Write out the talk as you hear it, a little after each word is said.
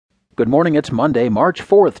Good morning, it's Monday, March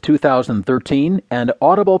 4th, 2013, and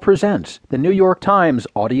Audible presents the New York Times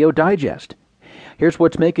Audio Digest. Here's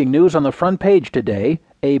what's making news on the front page today.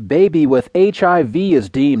 A baby with HIV is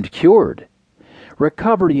deemed cured.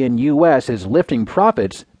 Recovery in U.S. is lifting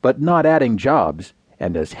profits, but not adding jobs.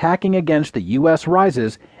 And as hacking against the U.S.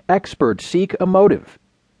 rises, experts seek a motive.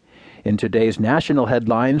 In today's national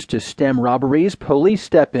headlines, to stem robberies, police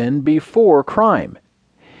step in before crime.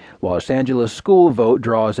 Los Angeles school vote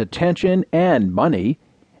draws attention and money,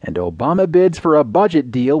 and Obama bids for a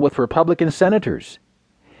budget deal with Republican senators.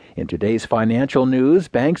 In today's financial news,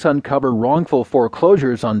 banks uncover wrongful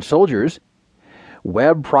foreclosures on soldiers.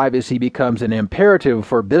 Web privacy becomes an imperative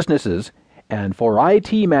for businesses, and for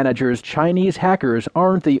IT managers, Chinese hackers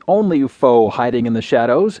aren't the only foe hiding in the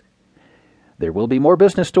shadows. There will be more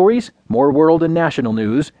business stories, more world and national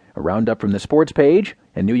news, a roundup from the sports page,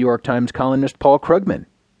 and New York Times columnist Paul Krugman.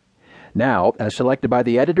 Now, as selected by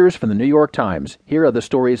the editors from the New York Times, here are the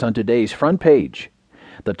stories on today's front page.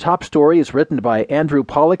 The top story is written by Andrew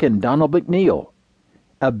Pollack and Donald McNeil.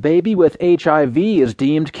 A baby with HIV is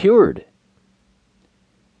deemed cured.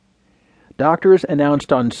 Doctors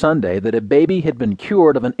announced on Sunday that a baby had been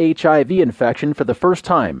cured of an HIV infection for the first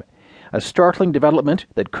time, a startling development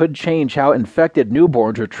that could change how infected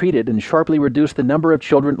newborns are treated and sharply reduce the number of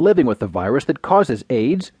children living with the virus that causes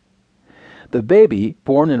AIDS. The baby,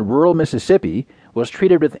 born in rural Mississippi, was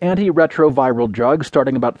treated with antiretroviral drugs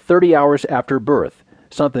starting about 30 hours after birth,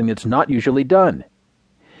 something that's not usually done.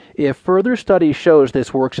 If further study shows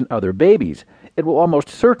this works in other babies, it will almost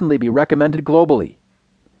certainly be recommended globally.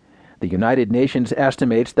 The United Nations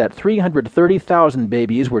estimates that 330,000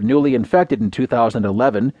 babies were newly infected in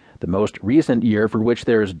 2011, the most recent year for which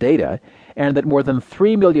there is data, and that more than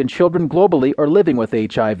 3 million children globally are living with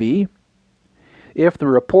HIV. If the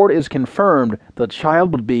report is confirmed, the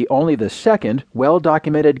child would be only the second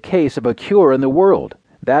well-documented case of a cure in the world.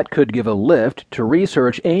 That could give a lift to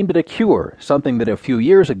research aimed at a cure, something that a few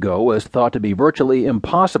years ago was thought to be virtually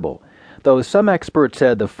impossible, though some experts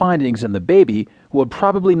said the findings in the baby would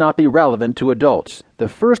probably not be relevant to adults. The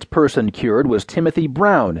first person cured was Timothy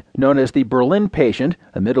Brown, known as the Berlin patient,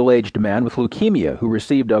 a middle-aged man with leukemia who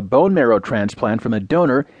received a bone marrow transplant from a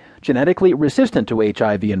donor genetically resistant to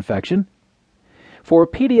HIV infection. For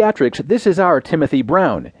pediatrics, this is our Timothy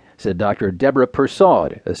Brown, said Dr. Deborah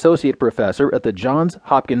Persaud, associate professor at the Johns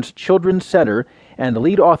Hopkins Children's Center and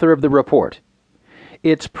lead author of the report.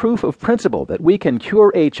 It's proof of principle that we can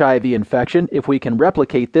cure HIV infection if we can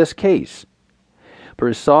replicate this case.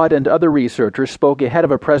 Persaud and other researchers spoke ahead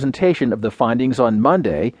of a presentation of the findings on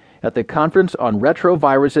Monday at the Conference on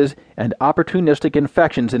Retroviruses and Opportunistic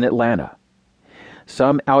Infections in Atlanta.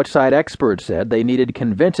 Some outside experts said they needed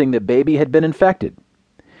convincing the baby had been infected.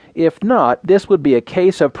 If not, this would be a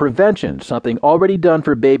case of prevention, something already done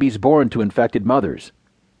for babies born to infected mothers.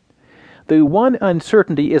 The one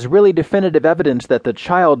uncertainty is really definitive evidence that the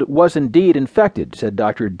child was indeed infected, said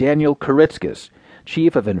Dr. Daniel Kuritzkis,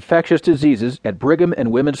 Chief of Infectious Diseases at Brigham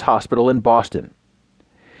and Women's Hospital in Boston.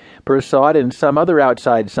 Persaud and some other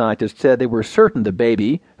outside scientists said they were certain the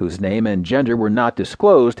baby, whose name and gender were not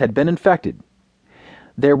disclosed, had been infected.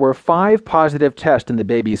 There were 5 positive tests in the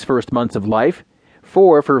baby's first months of life,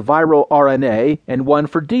 4 for viral RNA and 1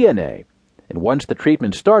 for DNA. And once the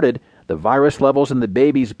treatment started, the virus levels in the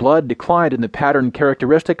baby's blood declined in the pattern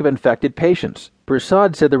characteristic of infected patients.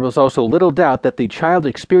 Persaud said there was also little doubt that the child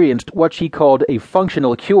experienced what she called a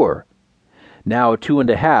functional cure. Now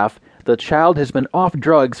 2.5, the child has been off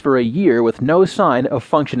drugs for a year with no sign of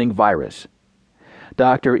functioning virus.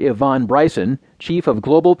 Dr. Yvonne Bryson, Chief of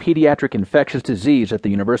Global Pediatric Infectious Disease at the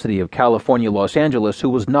University of California, Los Angeles, who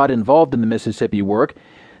was not involved in the Mississippi work,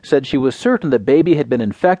 said she was certain the baby had been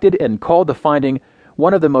infected and called the finding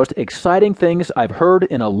one of the most exciting things I've heard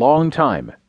in a long time.